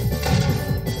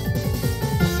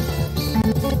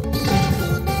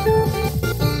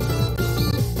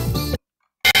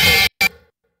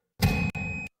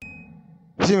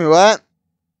 Excuse me, what?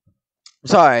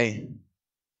 Sorry.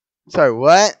 Sorry,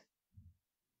 what?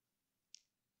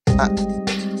 Okay,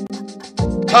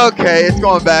 it's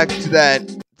going back to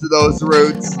those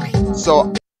roots.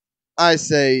 So I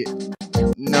say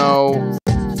no.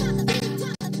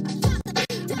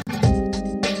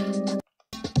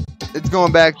 It's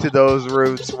going back to those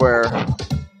roots where.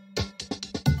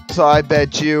 So I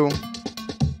bet you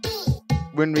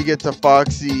when we get to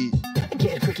Foxy,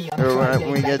 or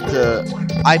when we get to,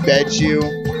 I bet you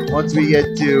once we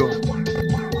get to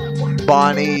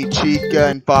Bonnie, Chica,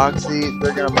 and Foxy,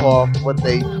 they're gonna pull off what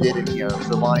they did in here.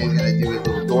 So Bonnie's gonna do his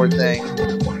little door thing.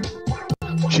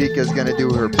 Chica's gonna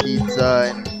do her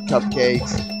pizza and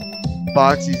cupcakes.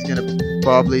 Foxy's gonna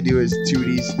probably do his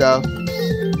 2D stuff.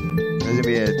 There's gonna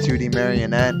be a 2D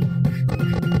marionette.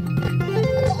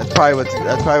 That's probably what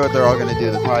they're all gonna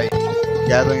do. They're probably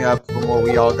gathering up from what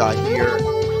we all got here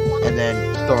and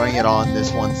then throwing it on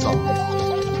this one song.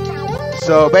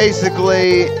 So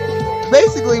basically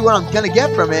what I'm gonna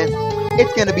get from it,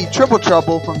 it's gonna be Triple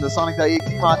Trouble from the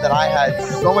Sonic.exe mod that I had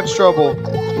so much trouble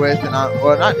with, and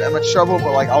well, not that much trouble,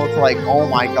 but like I was like, oh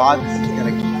my god, this is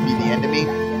gonna be the end of me.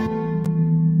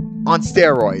 On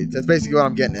steroids. That's basically what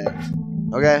I'm getting at.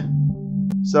 Okay?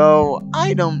 So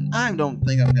I don't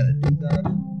think I'm gonna do that.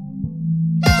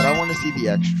 But I wanna see the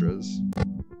extras.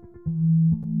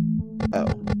 Oh.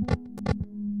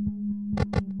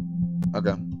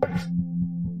 Okay.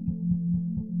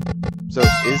 So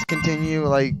is continue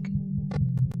like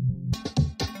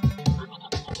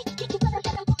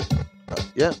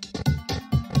yep.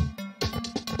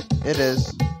 It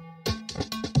is.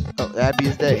 Oh,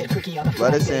 Abby's day.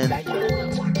 Let us in.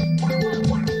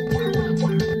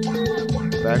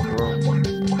 Back room.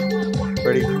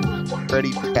 Freddy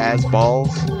Faz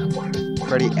Balls.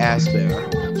 Freddy Ass Bear.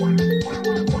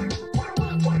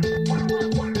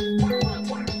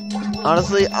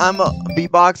 Honestly, I'm a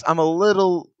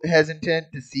little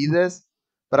hesitant to see this,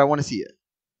 but I want to see it.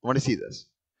 I want to see this.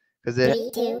 Because it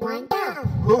 3, 2, 1, go!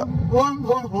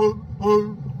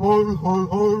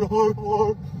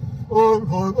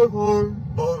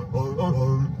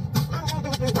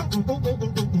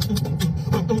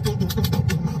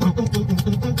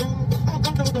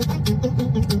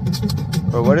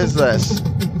 Bro, what is this?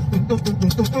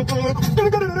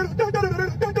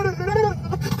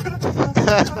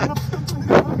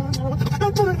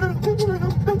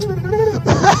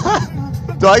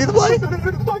 Do I get to play?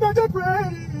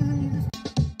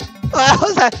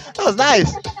 Oh, that was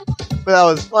nice. But that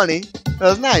was funny. That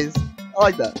was nice. I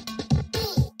like that.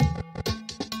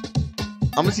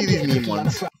 I'm gonna see these meme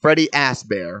ones. Freddy Ass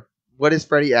Bear. What is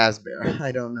Freddy Ass Bear?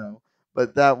 I don't know.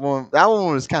 But that one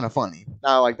was kind of funny.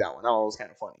 I like that one. That one was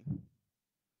kind of funny.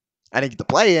 I didn't get to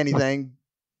play anything,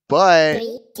 but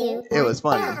 3, 2, it was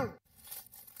 1, funny. go!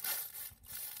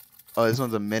 Oh, this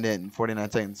one's a minute and 49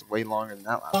 seconds. Way longer than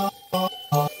that one.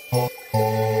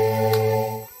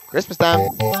 Christmas time.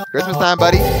 Christmas time,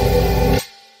 buddy.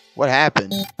 What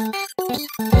happened?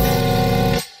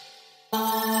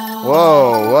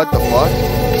 Whoa, what the fuck?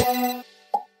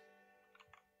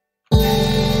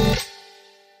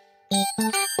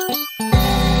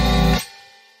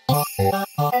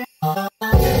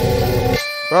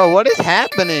 Bro, what is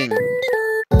happening?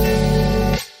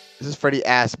 This is Freddy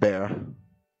Ass Bear.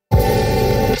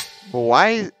 Well,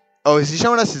 why? Oh, is he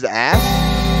showing us his ass?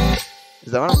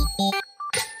 Is that what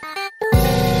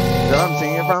I'm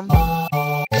seeing it from?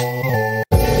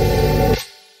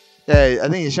 Yeah, I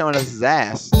think he's showing us his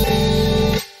ass.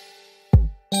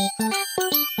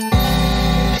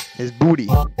 His booty.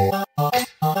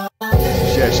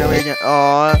 Yeah, show me again.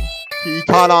 Oh, he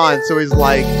caught on, so he's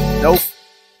like, nope.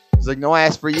 He's like, no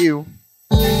ass for you.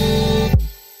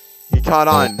 He caught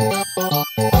on. Oh,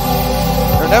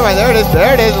 never mind, there it is,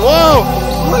 there it is. Whoa!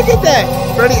 Look at that!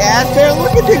 Freddy Astaire,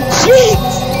 look at them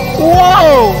cheeks!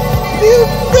 Whoa! He's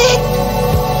thick!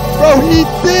 Bro, he's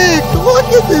thick! Look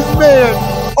at this man!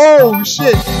 Oh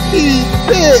shit! He's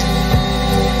thick!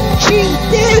 She's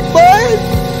thick, bud!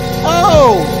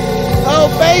 Oh! Oh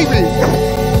baby!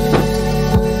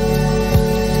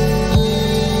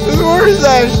 Those were his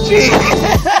ass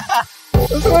cheeks!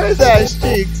 Those were his ass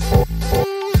cheeks!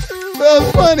 That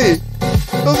was funny!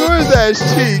 Those were his ass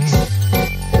cheeks!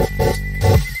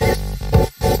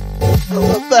 I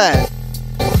love that!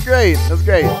 That's great! That's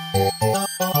great!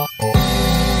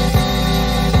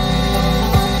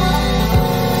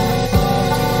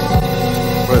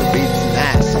 For the beats and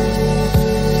ass.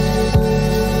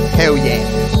 Hell yeah!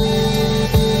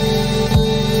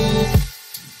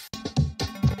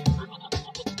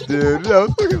 Dude, that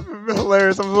was fucking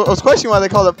hilarious. I was questioning why they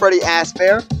called it Freddy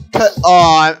Astaire.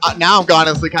 Oh, now I'm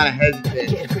honestly kind of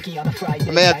hesitant.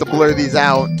 I may have to blur these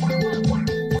out.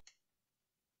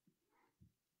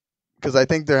 Because I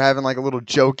think they're having like a little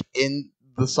joke in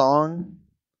the song.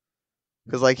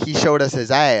 Because like he showed us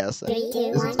his ass. This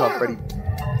is called Freddy.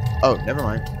 Oh, never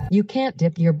mind. You can't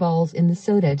dip your balls in the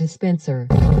soda dispenser.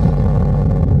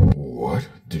 What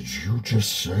did you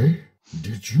just say?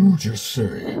 Did you just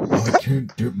say I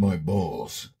can't dip my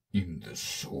balls in the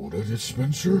soda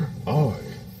dispenser? I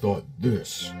thought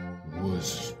this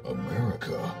was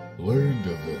America, land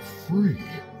of the free,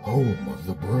 home of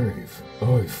the brave.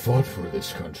 I fought for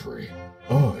this country.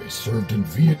 I served in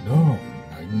Vietnam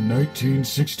in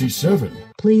 1967.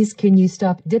 Please, can you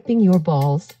stop dipping your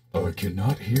balls? I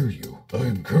cannot hear you. I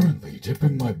am currently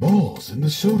dipping my balls in the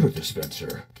soda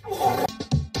dispenser.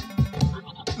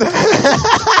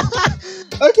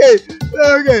 Okay.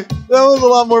 That was a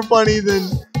lot more funny than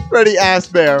Freddy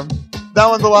Astaire. That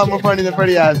one's a lot more funny than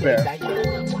Freddy Astaire.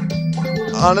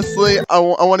 Honestly, I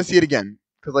want to see it again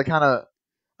because I kind of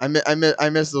I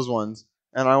miss those ones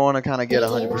and I want to kind of get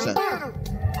 100%.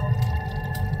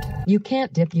 You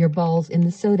can't dip your balls in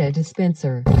the soda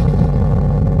dispenser.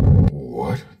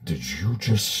 What did you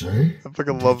just say? I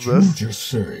fucking love this. Did you just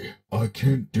say I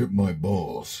can't dip my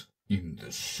balls in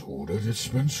the soda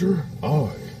dispenser? I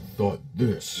thought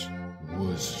this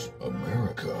was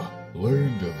America,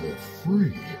 land of the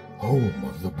free, home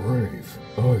of the brave.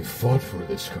 I fought for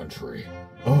this country.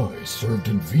 I served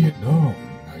in Vietnam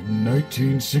in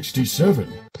 1967.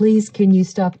 Please, can you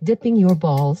stop dipping your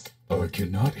balls? I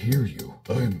cannot hear you.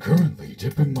 I am currently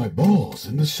dipping my balls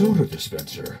in the soda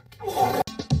dispenser. I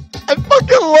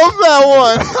fucking love that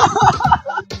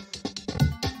one.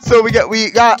 So we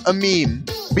got a meme,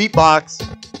 beatbox,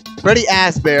 Freddy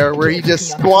Astaire, where he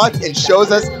just squats and shows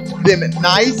us them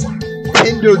nice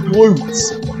tender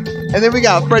glutes. And then we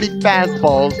got Freddy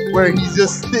Fastballs, where he's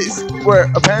just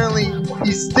where apparently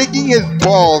he's sticking his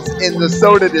balls in the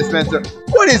soda dispenser.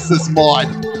 What is this mod?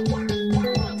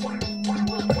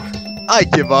 I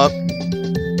give up.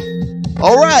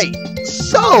 Alright,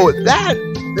 so that,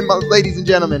 ladies and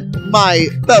gentlemen, my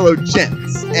fellow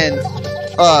gents and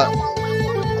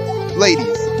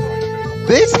ladies,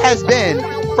 this has been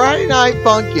Friday Night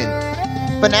Funkin'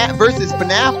 FNAF versus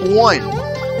FNAF 1.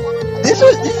 This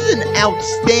is an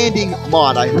outstanding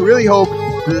mod. I really hope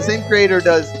that the same creator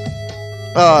does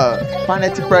Five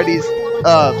Nights at Freddy's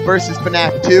versus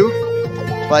FNAF 2,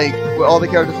 like with all the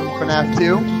characters from FNAF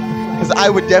 2, because I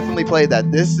would definitely play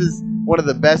that. This is one of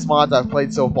the best mods I've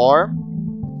played so far.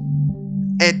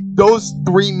 And those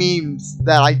 3 memes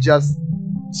that I just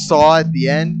saw at the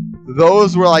end,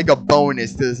 those were like a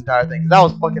bonus to this entire thing. That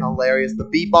was fucking hilarious. The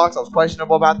beatbox, I was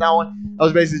questionable about that one. That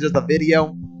was basically just a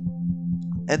video.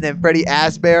 And then Freddy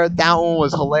Astaire, that one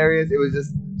was hilarious. It was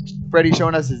just Freddy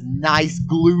showing us his nice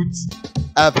glutes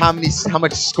of how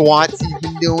much squats he's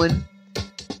been doing.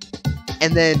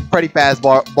 And then Freddy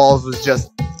Fastballs was just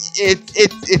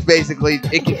it basically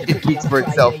speaks for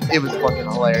itself. It was fucking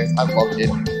hilarious. I loved it.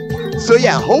 So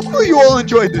yeah, hopefully you all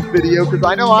enjoyed this video because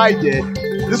I know I did.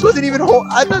 This wasn't even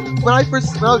I thought when I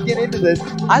was getting into this,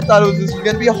 I thought it was just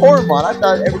gonna be a horror mod. I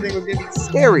thought everything was gonna be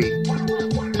scary,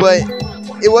 but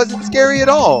it wasn't scary at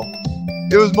all.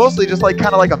 It was mostly just like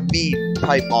kind of like a meme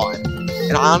type mod,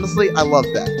 and honestly, I love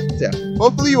that. So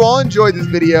hopefully you all enjoyed this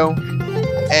video,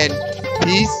 and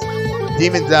peace,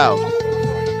 demons out.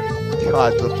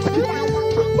 God, the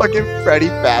fucking Freddy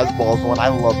Fastballs one. I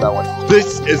love that one.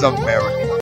 This is America.